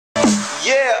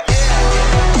Yeah.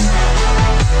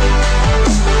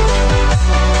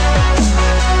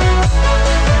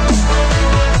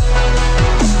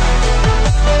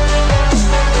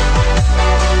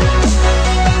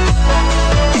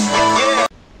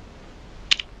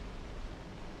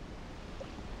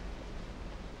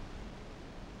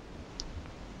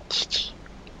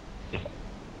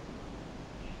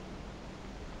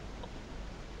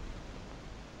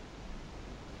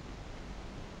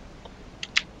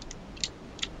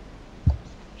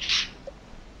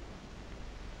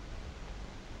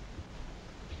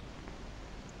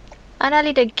 I'm a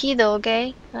little kid,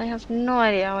 okay? I have no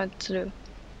idea what to do.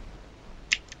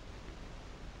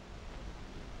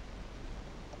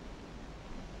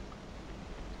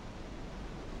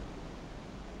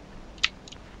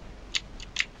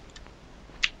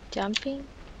 Jumping?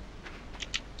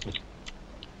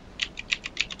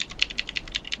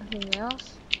 Nothing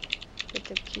else? With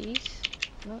the keys?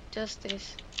 No, just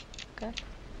this. Okay.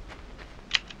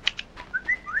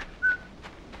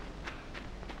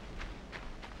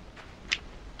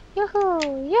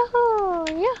 Yoo-hoo! Yoo-hoo!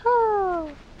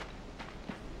 Yoo-hoo!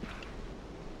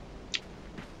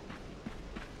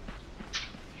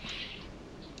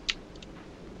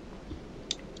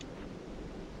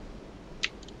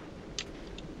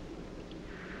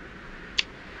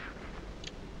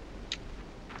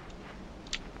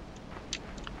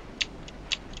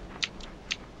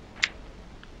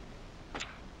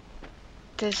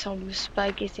 There's some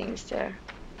spiky things there.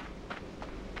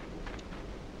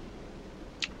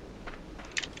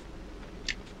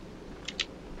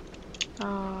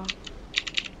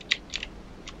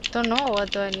 Don't know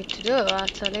what do I need to do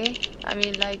actually. I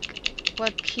mean, like,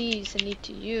 what keys I need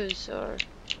to use or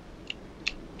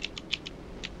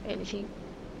anything.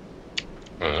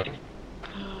 I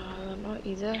don't know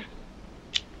either.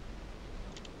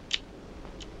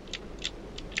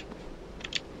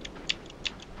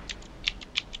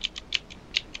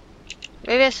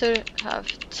 Maybe I should have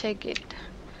checked it.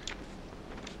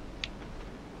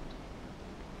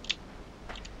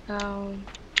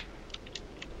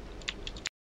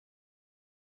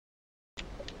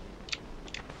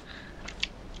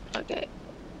 Okay.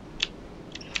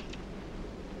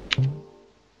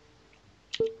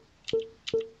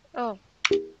 Oh.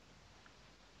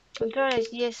 Controllers,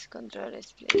 yes,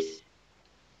 controllers, please.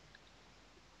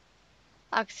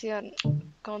 Action,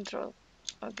 control.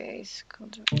 Okay, it's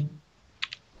control.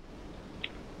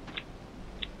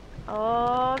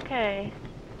 Okay.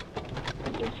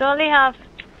 It's only have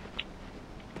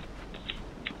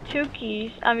two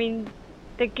keys. I mean,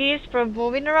 the keys for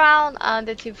moving around and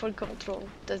the two for control.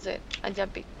 That's it. And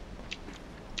jumping.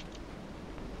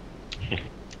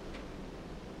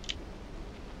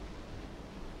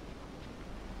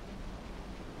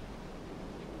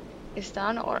 It's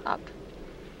down or up?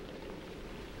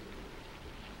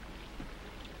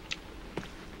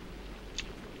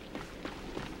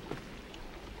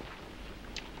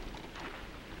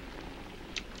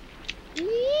 Yee!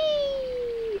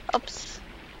 Oops.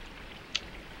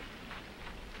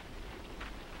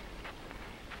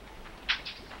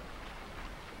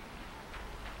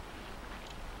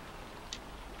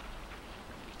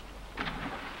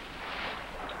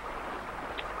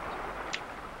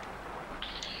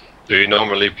 Do you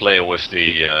normally play with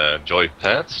the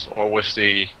joypads or with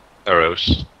the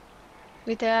arrows?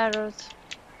 With the arrows.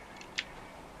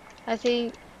 I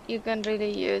think you can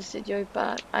really use the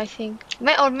joypad. I think.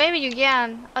 Or maybe you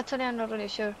can. Actually, I'm not really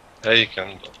sure. Yeah, you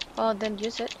can. Oh, then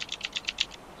use it.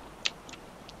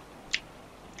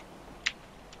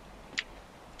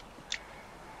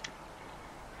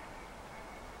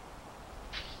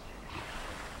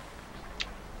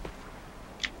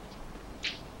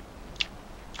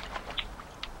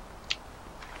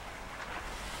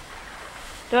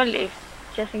 Don't leave,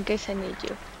 just in case I need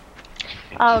you.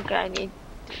 Oh, okay, I need.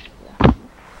 Yeah.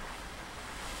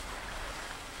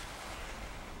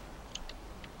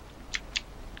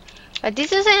 But this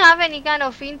doesn't have any kind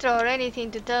of intro or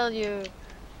anything to tell you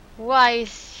why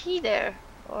is he there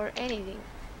or anything.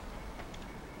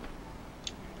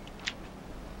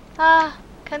 Ah,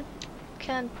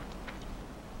 can't.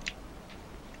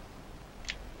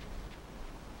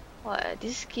 Wow,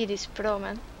 this kid is pro,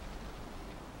 man.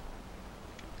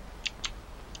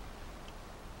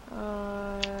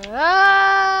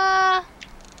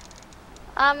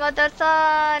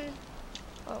 Amada-san!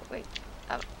 Oh, wait.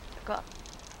 Go.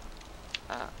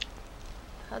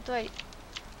 How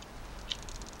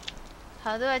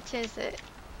do I change it?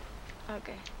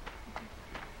 Okay.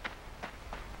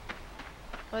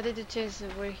 I wanted to change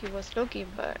where he was looking,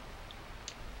 but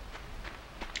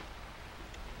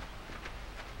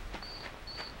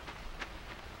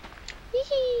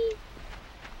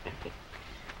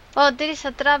Oh, there is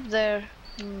a trap there.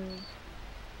 Hmm.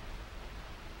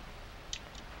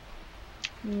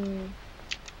 Hmm.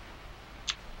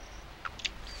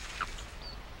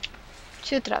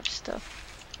 Two traps though.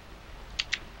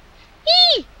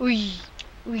 Eee! Wee!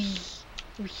 Wee!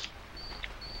 Wee!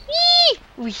 Eee!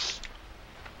 Wee!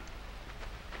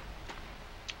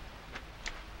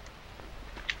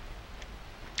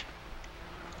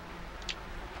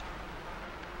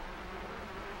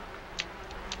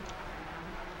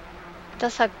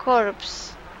 That's a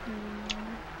corpse.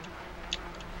 Hmm.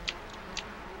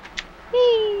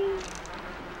 Eee!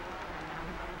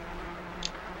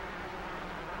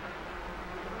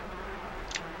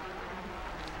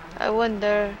 I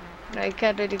wonder. No, I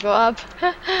can't really go up.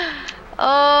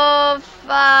 Oh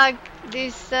fuck!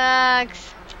 This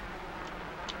sucks.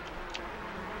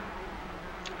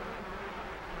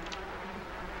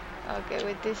 Okay,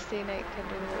 with this thing I can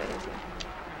do anything.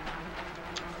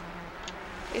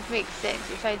 It makes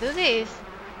sense. If I do this,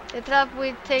 the trap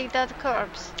will take that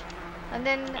corpse, and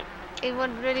then it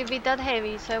won't really be that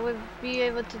heavy, so I will be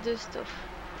able to do stuff.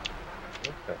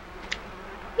 Okay.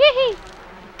 Yee!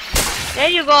 There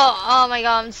you go! Oh my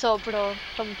god, I'm so pro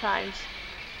sometimes.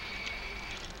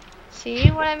 See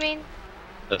what I mean?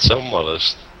 That's so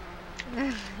modest.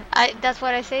 That's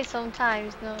what I say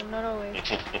sometimes, no, not always.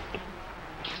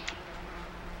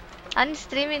 I'm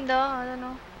streaming though, I don't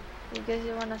know. In case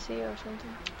you wanna see or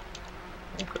something.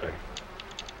 Okay.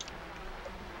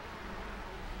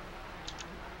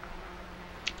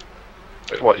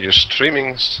 Wait, what? You're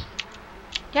streaming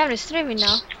Yeah, I'm streaming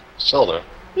now. Zelda?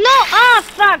 No! Ah,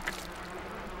 fuck!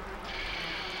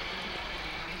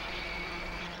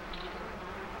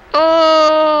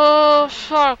 Oh,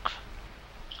 fuck.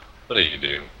 What do you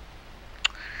do?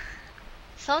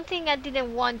 Something I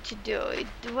didn't want to do. It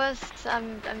was a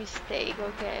mistake,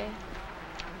 okay?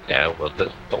 Yeah, well,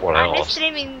 don't worry, I'm I'll ask.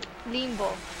 streaming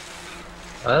Limbo.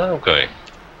 Ah, okay.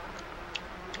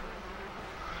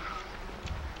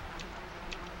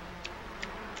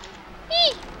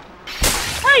 Eee!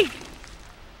 Hey!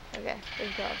 Okay,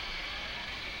 thank God.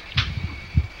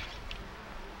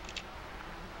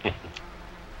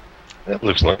 That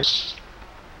looks nice.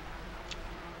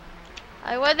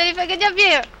 I wonder if I can jump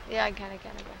here! Yeah, I can. It's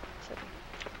okay.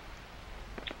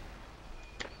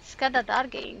 It's kind of dark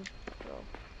game, bro.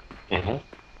 Mm-hmm.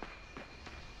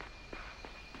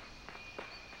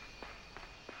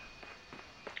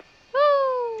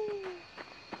 Woo!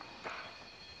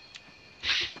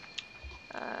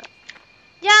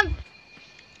 Jump!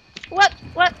 What?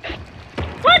 What?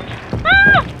 What?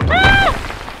 Ah! Ah!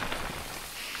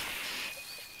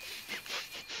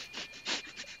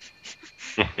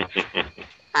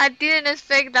 I didn't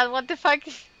expect that. What the fuck?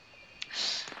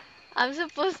 I'm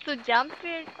supposed to jump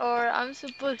it, or I'm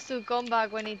supposed to come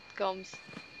back when it comes?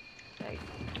 Like,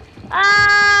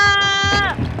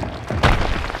 ah!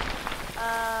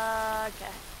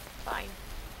 Okay, fine.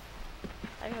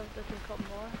 I hope it doesn't come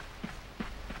more.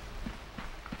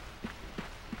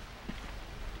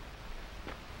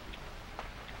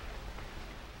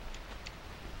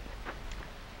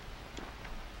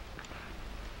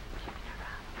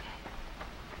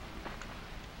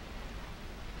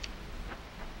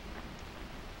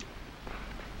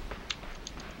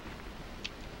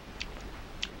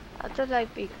 I don't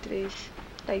like big trees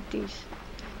like this.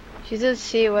 You don't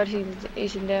see what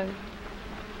is in them.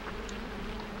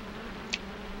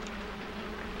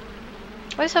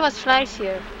 Why so much flies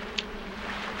here?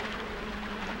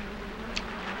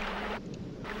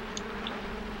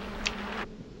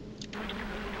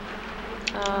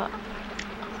 Uh.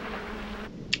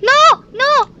 No!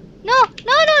 No! No!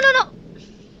 No! No! No! No!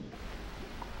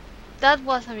 That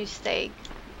was a mistake.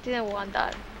 Didn't want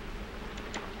that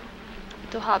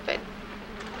to happen.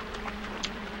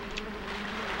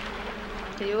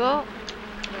 There you go.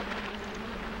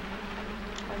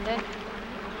 And then.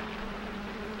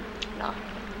 No.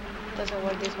 Doesn't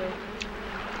work this way.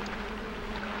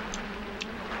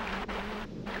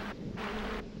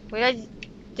 Will I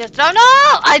just drown? No!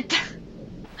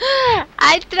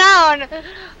 I drown!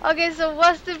 Okay, so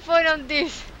what's the point of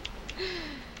this?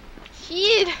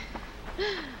 Shit!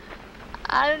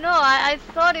 I don't know, I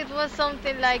thought it was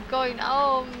something like going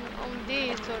on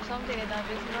this or something like that,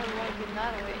 but it's not working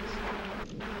that way.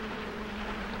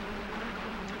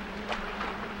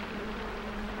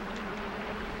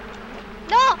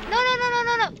 No! No, no, no, no,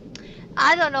 no, no!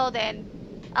 I don't know then.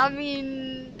 I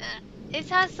mean, it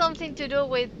has something to do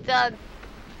with that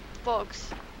box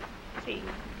thing.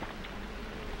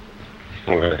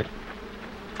 Okay.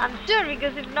 I'm sure,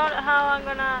 because if not, how I'm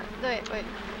gonna do it? Wait.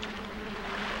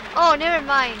 Oh, never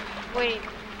mind. Wait.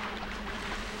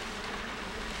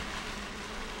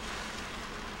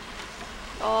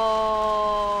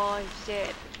 Oh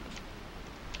shit.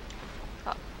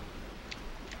 Oh,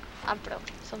 I'm pro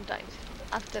sometimes.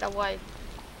 After a while.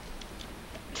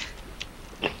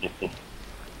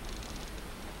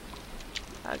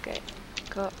 Okay.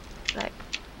 Go. Like.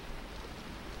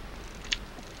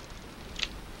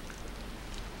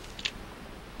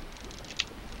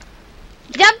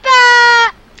 Jump!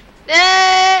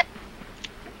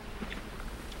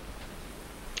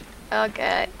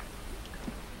 Okay.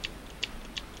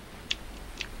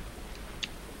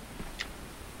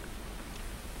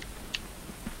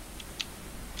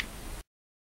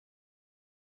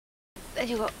 There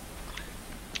you go.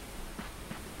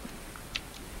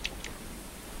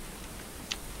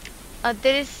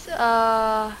 There is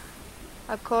a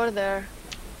cord there.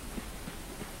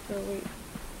 So we.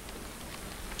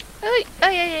 Oh,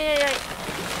 yeah.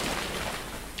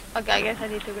 Okay, I guess I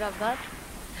need to grab that.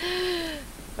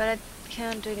 But I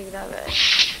can't really grab it.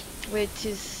 Which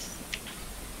is.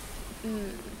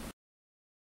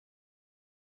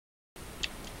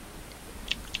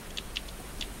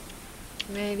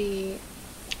 Maybe.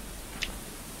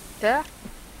 There?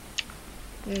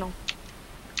 No.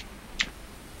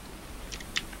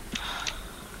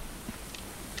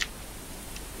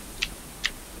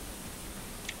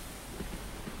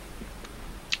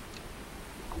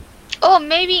 Oh,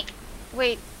 maybe.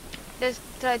 Wait. Let's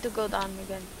try to go down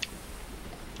again.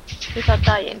 Without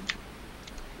dying.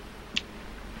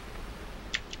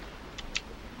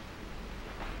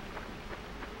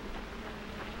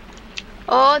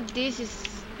 Oh, this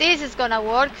is gonna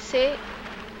work. See?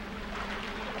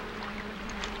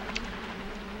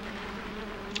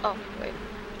 Oh, wait.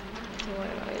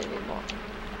 Wait a bit more.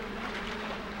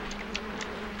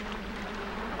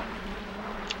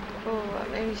 Oh,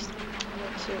 maybe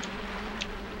not too.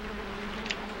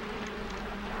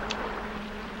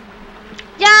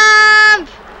 Jump!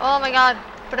 Oh my god,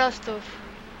 pro stuff.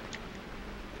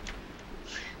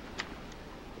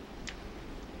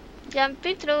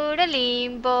 Jumping through the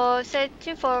limbo,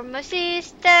 searching for my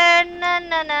sister. Na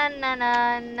na na na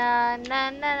na na na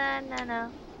na na na.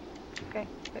 Okay,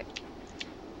 wait.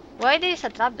 Why there is a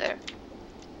trap there?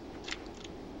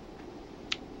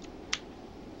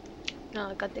 No,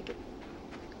 I can't take it.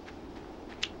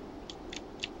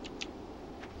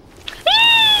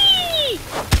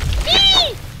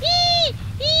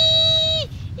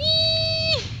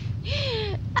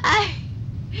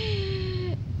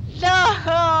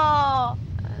 No!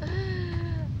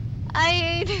 I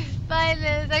hate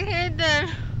spiders. I hate them.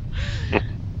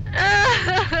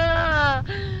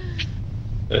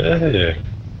 Yeah.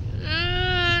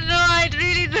 No, I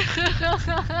really do.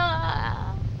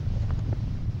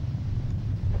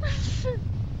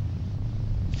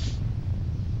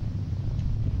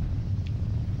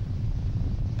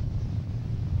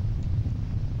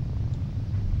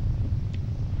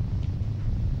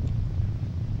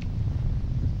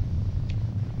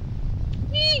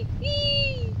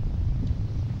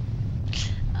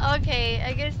 Okay,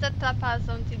 I guess that trap has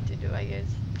something to do, I guess.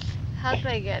 How do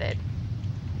I get it?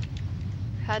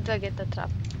 How do I get the trap?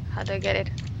 How do I get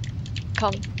it?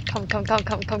 Come.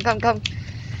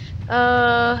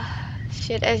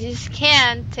 Shit, I just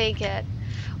can't take it.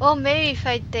 Oh, maybe if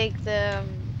I take the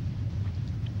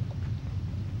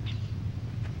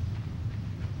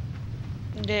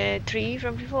tree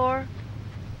from before?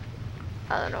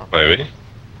 I don't know. Maybe.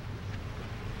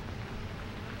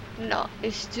 No,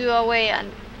 it's too away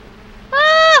and...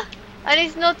 Ah! And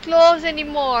it's not close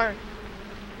anymore.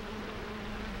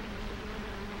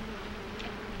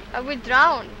 I will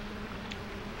drown.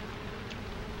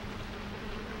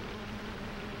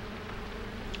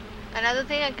 And I don't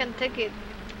think I can take it.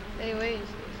 Anyways,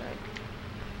 it's like...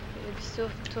 It's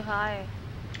too high.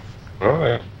 Oh,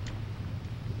 yeah.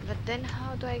 But then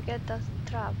how do I get that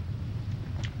trap?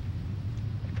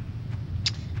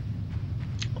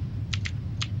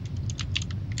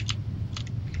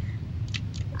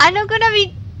 I'm not gonna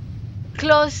be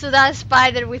close to that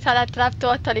spider without a trap to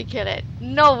totally kill it.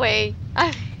 No way.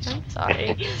 I'm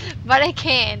sorry, but I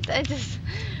can't. I just...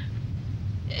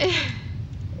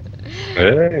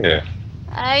 Yeah.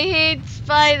 I hate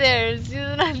spiders. You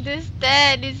don't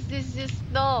understand. It's just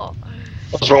no.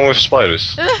 What's wrong with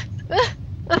spiders?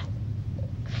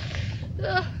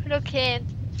 No, can't.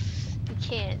 You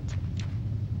can't.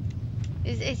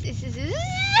 It's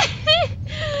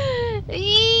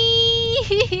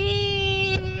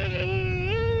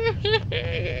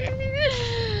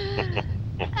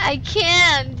I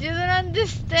can't. You don't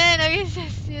understand. I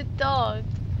guess you don't.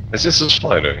 Is this a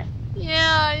spider?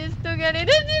 Yeah, I just don't get it. I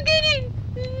don't get it.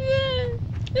 Just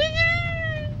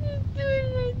do it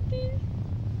like this.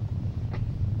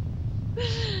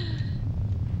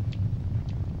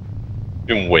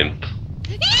 You wimp.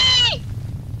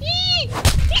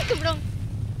 Cabrón.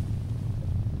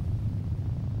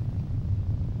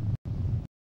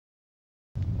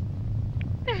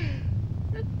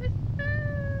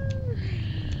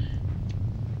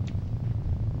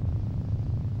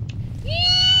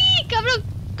 Cabrón,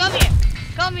 come here.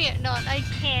 Come here. No, I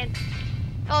can't.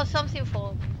 Oh, something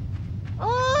fall.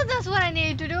 Oh, that's what I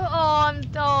need to do. I'm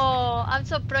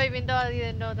so pro even though I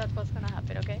didn't know that was gonna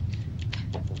happen, okay?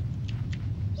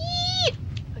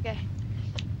 Okay.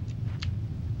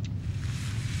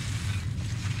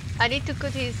 I need to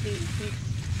cut his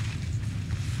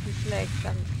legs.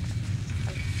 I'm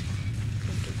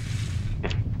thinking.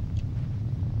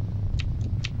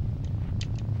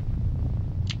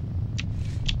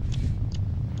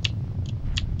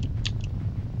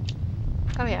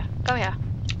 Come here. Come here.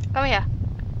 Come here.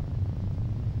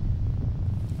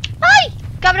 Ay!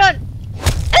 Cabrón!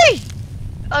 Ay!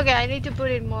 Okay, I need to put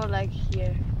it more like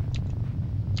here.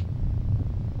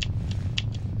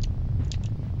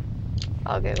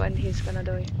 Okay, when he's gonna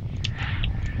do it.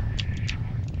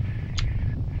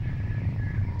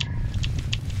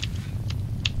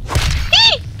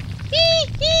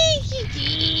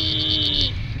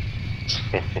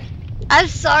 I'm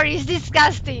sorry, it's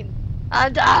disgusting.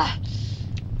 And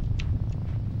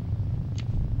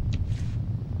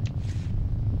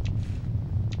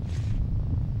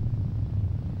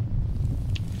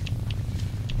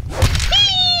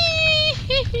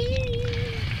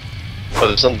But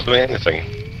it's not doing anything.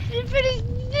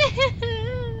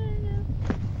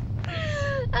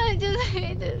 I just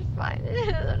hate this fight. I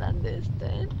don't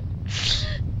understand.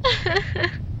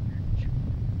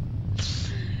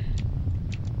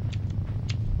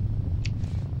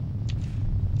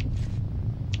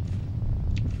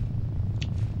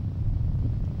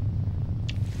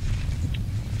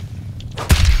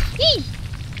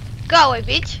 Go away,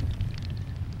 bitch.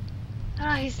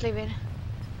 Ah, he's leaving.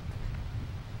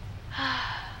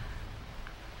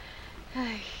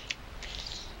 I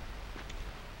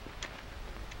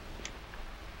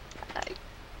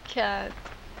can't.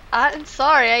 I'm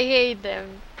sorry, I hate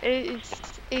them.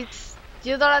 It's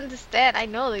you don't understand. I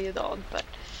know that you don't, but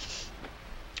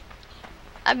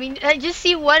I mean, I just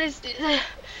see what is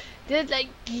there's like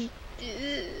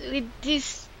with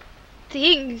these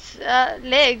things,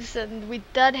 legs, and with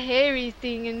that hairy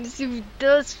thing, and see with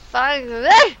those fangs.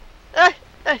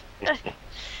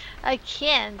 I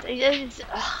can't.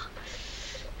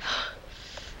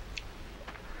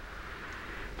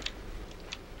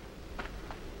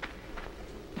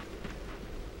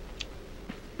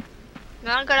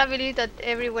 Now I'm gonna believe that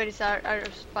everywhere are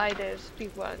spiders,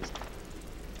 big ones.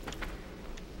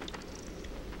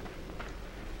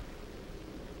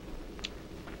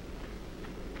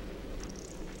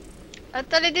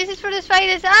 Actually, this is for the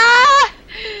spiders. Ah!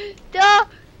 No!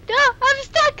 No! I'm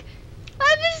stuck!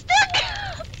 I'm stuck!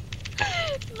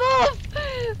 Move!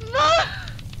 Move! No!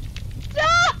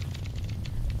 No!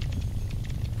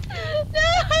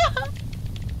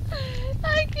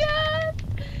 I can't!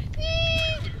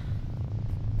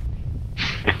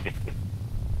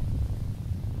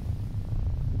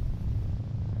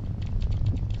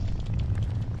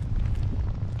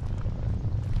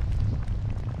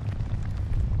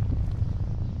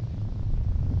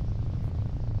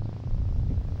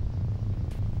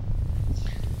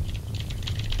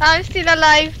 I'm still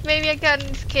alive. Maybe I can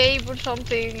escape or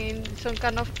something in some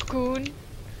kind of cocoon.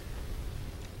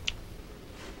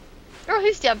 Oh,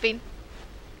 he's jumping.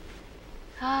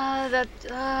 I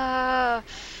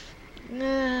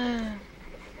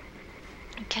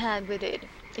can't with it.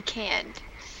 I can't.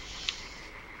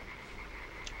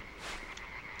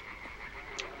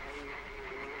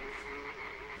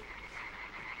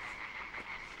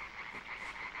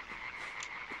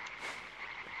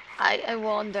 I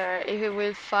wonder if he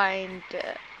will find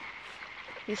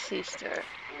his sister.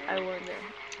 I wonder.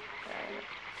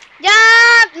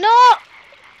 Yeah, no.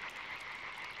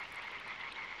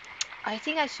 I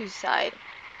think I suicide.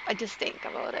 I just think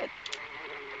about it.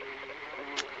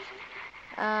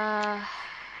 Can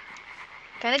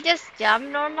I just jump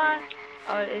normal,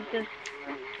 or is just?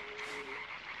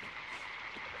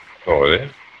 Oh, yeah.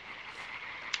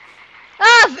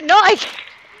 Ah, no, I.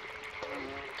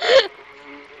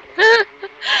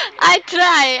 I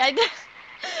try,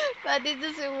 but it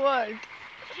doesn't work.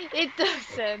 It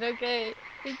doesn't. Okay,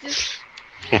 it just.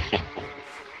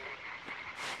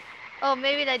 Oh,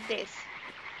 maybe like this.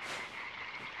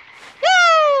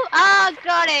 Woo! Ah,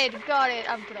 got it.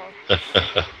 I'm pro.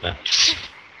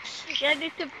 Yeah, I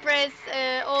need to press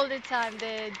all the time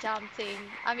the jump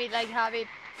thing. I mean, like have it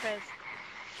pressed.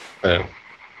 Yeah.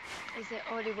 Is the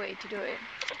only way to do it.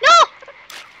 No!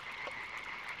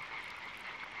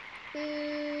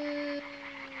 Mm,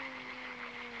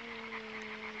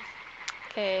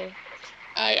 okay,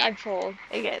 I fall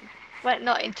again. Well,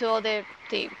 not into other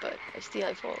thing, but still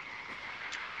I fall.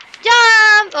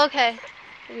 Jump! Okay,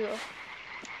 here we go.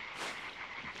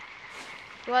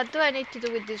 What do I need to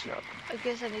do with this rock? I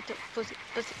guess I need to push it,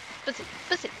 push it, push it,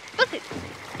 push it, push it.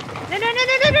 No, no, no,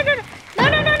 no, no, no, no, no,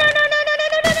 no, no, no, no, no, no, no,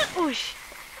 no, no, no. Oosh.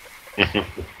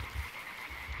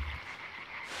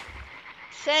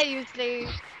 Seriously,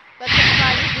 what the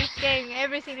fuck is this game?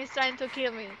 Everything is trying to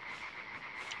kill me.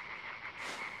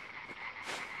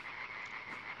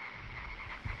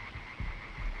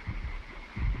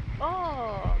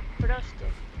 Oh, prosto.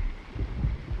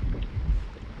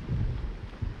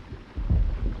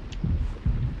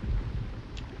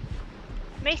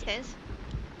 Makes sense.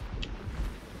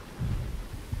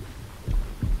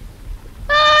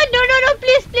 Ah, no, no, no,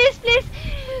 please, please, please.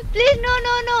 Please, no,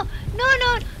 no, no. No,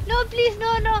 no, no, please,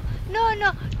 no, no. No,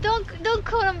 no. Don't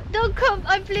come. Don't come.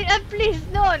 I'm please,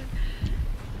 no.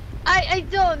 I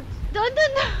don't. Don't,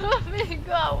 please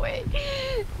go away.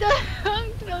 Don't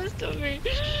come close to me.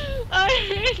 I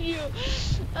hate you.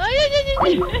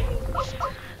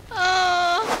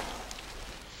 Oh,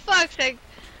 fuck's sake.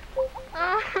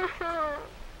 I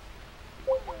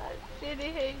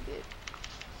really hate it.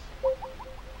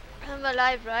 I'm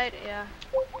alive, right? Yeah.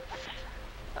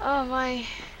 Oh my.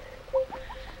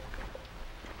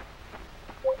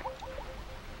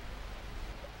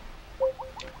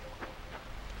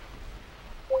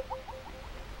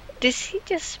 Did he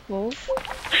just move?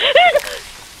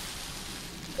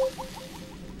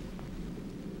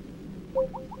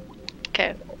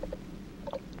 Okay.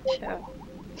 Sure.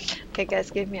 Okay,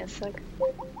 guys, give me a sec.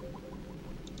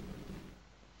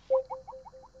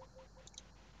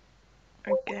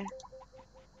 Okay.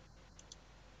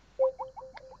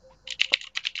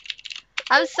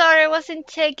 I'm sorry, I wasn't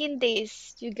checking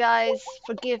this. You guys,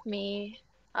 forgive me.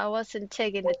 I wasn't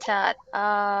checking the chat.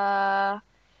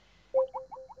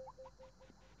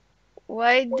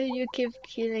 Why do you keep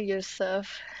killing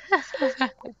yourself?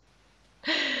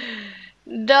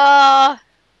 No,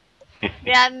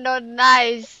 they are not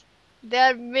nice. They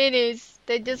are minis.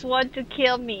 They just want to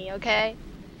kill me, okay?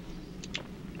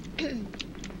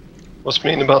 What's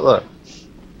mean about that?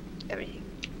 Everything.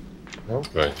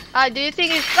 Okay. Do you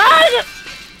think it's fun?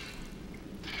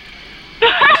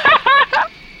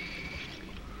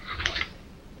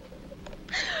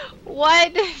 Why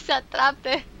there's a trap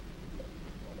there?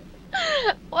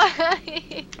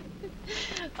 Why?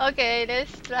 Okay,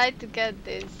 let's try to get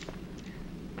this.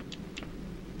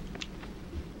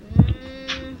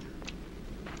 Mm,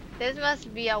 there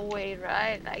must be a way,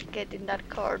 right? Like getting that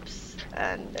corpse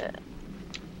and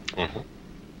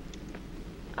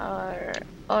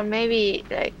or maybe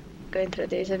like going through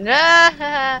this and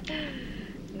no,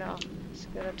 it's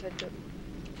gonna try to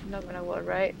not gonna work,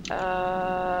 right?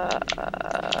 No,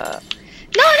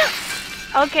 no.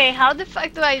 Okay, how the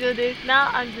fuck do I do this? Now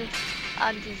I'm just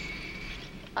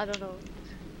I don't know.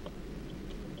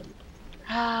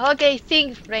 Okay,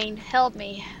 think, brain, help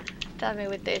me. Tell me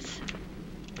with this.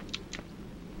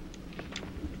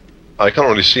 I can't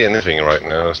really see anything right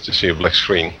now. I just see a black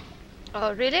screen.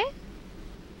 Oh, really?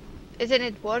 Isn't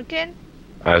it working?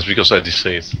 It's because I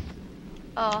disabled.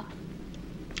 Oh.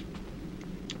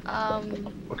 Well,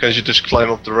 can't you just climb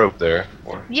up the rope there?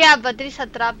 Or Yeah, but there is a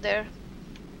trap there.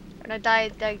 And I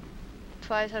died like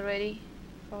twice already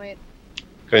from it.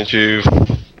 can't you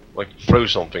like throw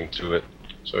something to it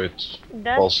so it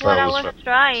falls That's what down I the was trap?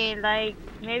 trying, like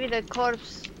maybe the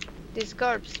corpse, this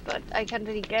corpse, but I can't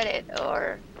really get it,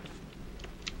 or...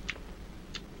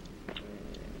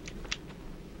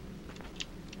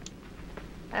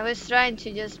 I was trying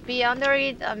to just be under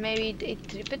it and maybe it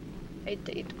tripped it.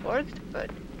 It worked, but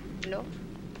no.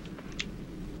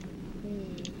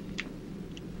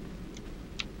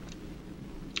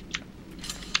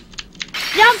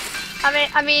 Jump!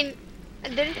 I mean,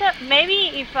 there is a,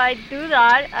 maybe if I do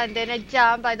that and then I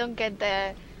jump, I don't get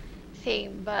the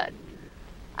thing, but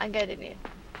I'm getting it.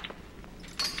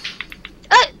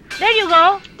 Ah, there you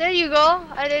go! There you go!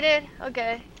 I did it.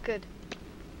 Okay, good.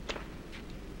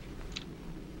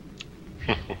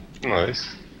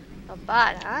 Nice. Not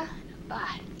bad, huh? Not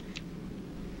bad.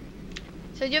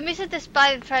 So you missed the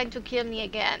spider trying to kill me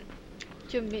again.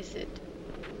 You miss it.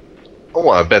 Oh,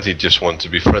 I bet he just wants to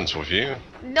be friends with you.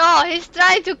 No, he's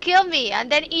trying to kill me and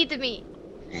then eat me.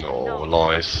 No, No.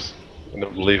 lies. I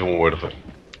don't believe a word of it.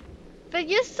 But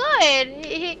you saw it.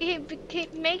 He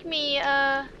make me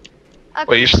a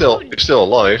Well, you're cocoon. still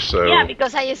alive, so. Yeah,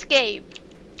 because I escaped.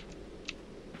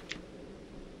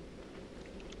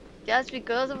 Just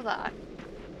because of that.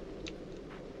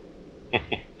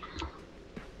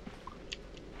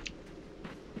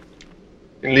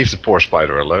 Leave the poor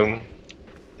spider alone.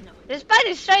 No. The spider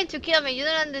is trying to kill me, you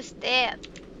don't understand.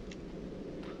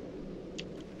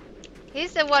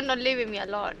 He's the one not leaving me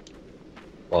alone.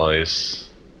 Lies.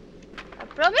 I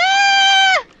promise!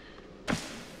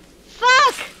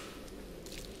 Fuck!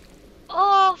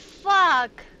 Oh,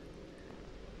 fuck!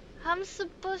 I'm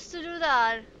supposed to do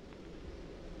that.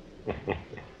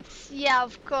 Yeah,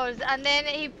 of course. And then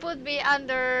he put me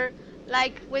under,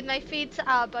 like, with my feet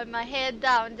up and my head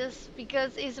down, just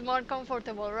because it's more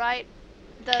comfortable, right?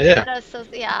 Yeah. That's so,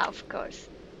 yeah, of course.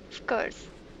 Of course.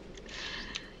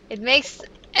 It makes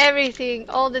everything,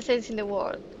 all the sense in the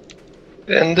world.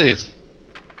 Indeed.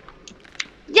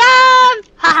 Jump!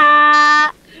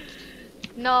 Haha!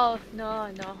 No, no,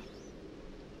 no.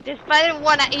 The spider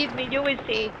wanna eat me, you will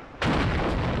see.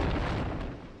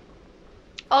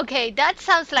 Okay, that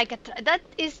sounds like that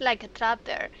is like a trap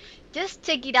there. Just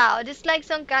check it out. It's like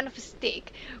some kind of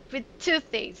stick with two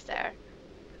things there,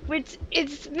 which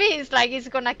it means like it's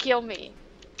gonna kill me.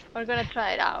 We're gonna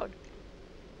try it out.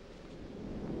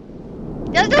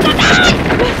 Just do that!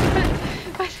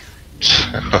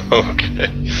 Okay.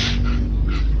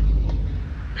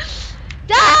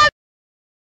 Damn!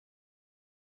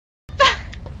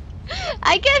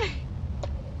 I can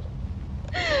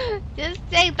just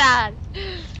take that.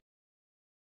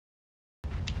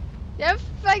 That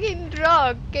fucking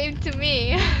rock came to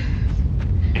me.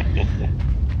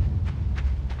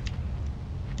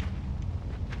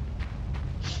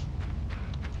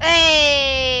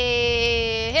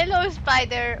 Hey, hello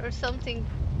spider or something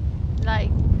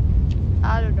like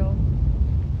I don't know.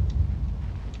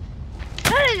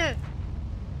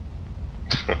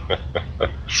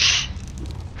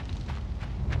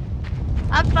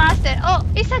 I'm faster. Oh,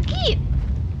 it's a kid.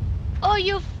 Oh,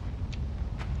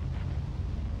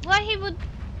 why he would?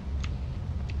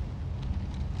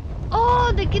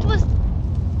 Oh, the kid was.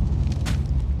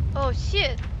 Oh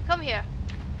shit! Come here.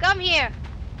 Come here.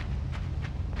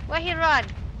 Why he run?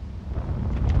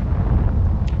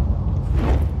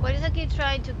 What is the kid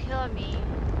trying to kill me?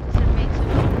 Does it make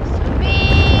sense to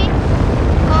me?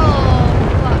 Oh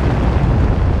fuck!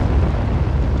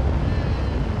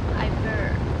 I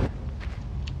burn.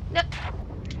 No.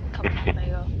 Come on, I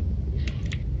go.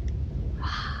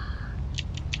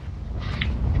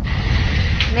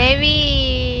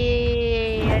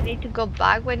 Maybe I need to go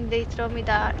back when they throw me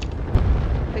that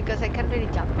because I can't really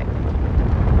jump it.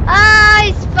 Ah,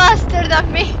 it's faster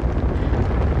than me.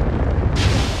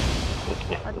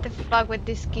 What the fuck with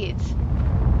these kids?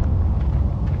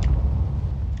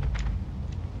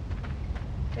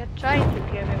 They're trying to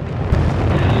kill me.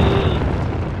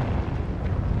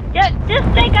 Just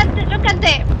look at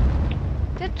them.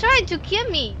 They're trying to kill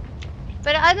me,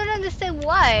 but I don't understand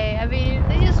why. I mean,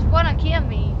 they just wanna kill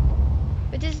me,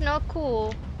 which is not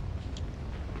cool.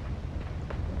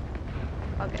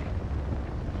 Okay.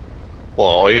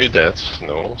 Well, are you dead?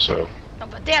 No, so. No,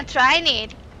 but they're trying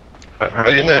it. How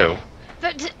do you know?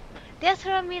 But they're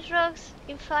throwing me rocks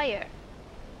in fire.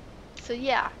 So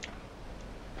yeah.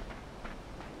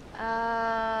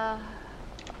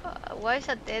 Why is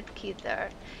a dead kid there?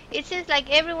 It seems like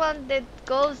everyone that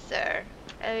goes there,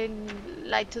 and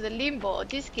like to the Limbo,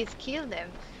 these kids kill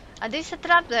them. And there's a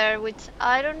trap there, which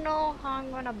I don't know how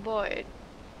I'm gonna avoid.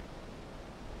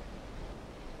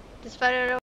 The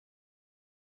spider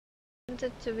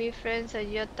wanted to be friends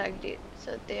and you attacked it,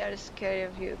 so they are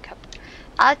scared of you, Cap.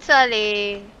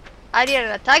 Actually, I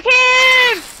didn't attack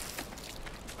him!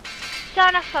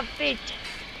 Son of a bitch!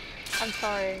 I'm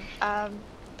sorry.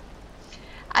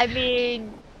 I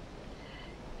mean,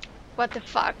 what the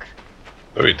fuck?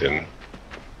 No, you didn't.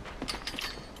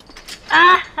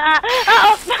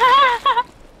 Oh.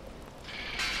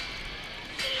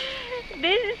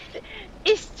 This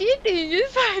is cheating. You're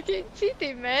fucking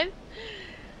cheating, man.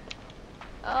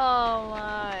 Oh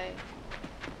my.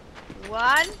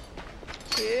 1,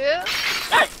 2.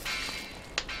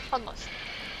 Almost.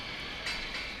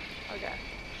 Okay.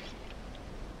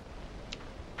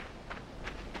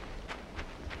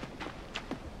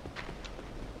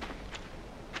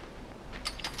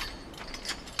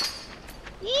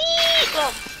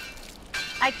 Oh,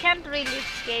 I can't really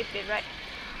escape it, right?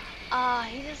 Ah,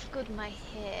 he just got my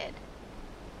head.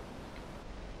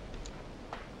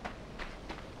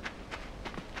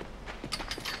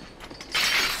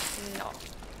 No,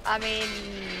 I mean,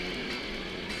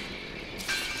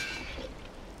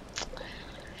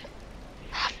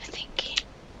 I'm thinking.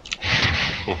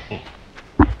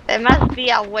 There must be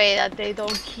a way that they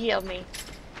don't kill me.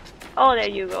 Oh, there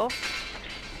you go.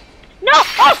 No!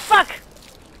 Oh, fuck!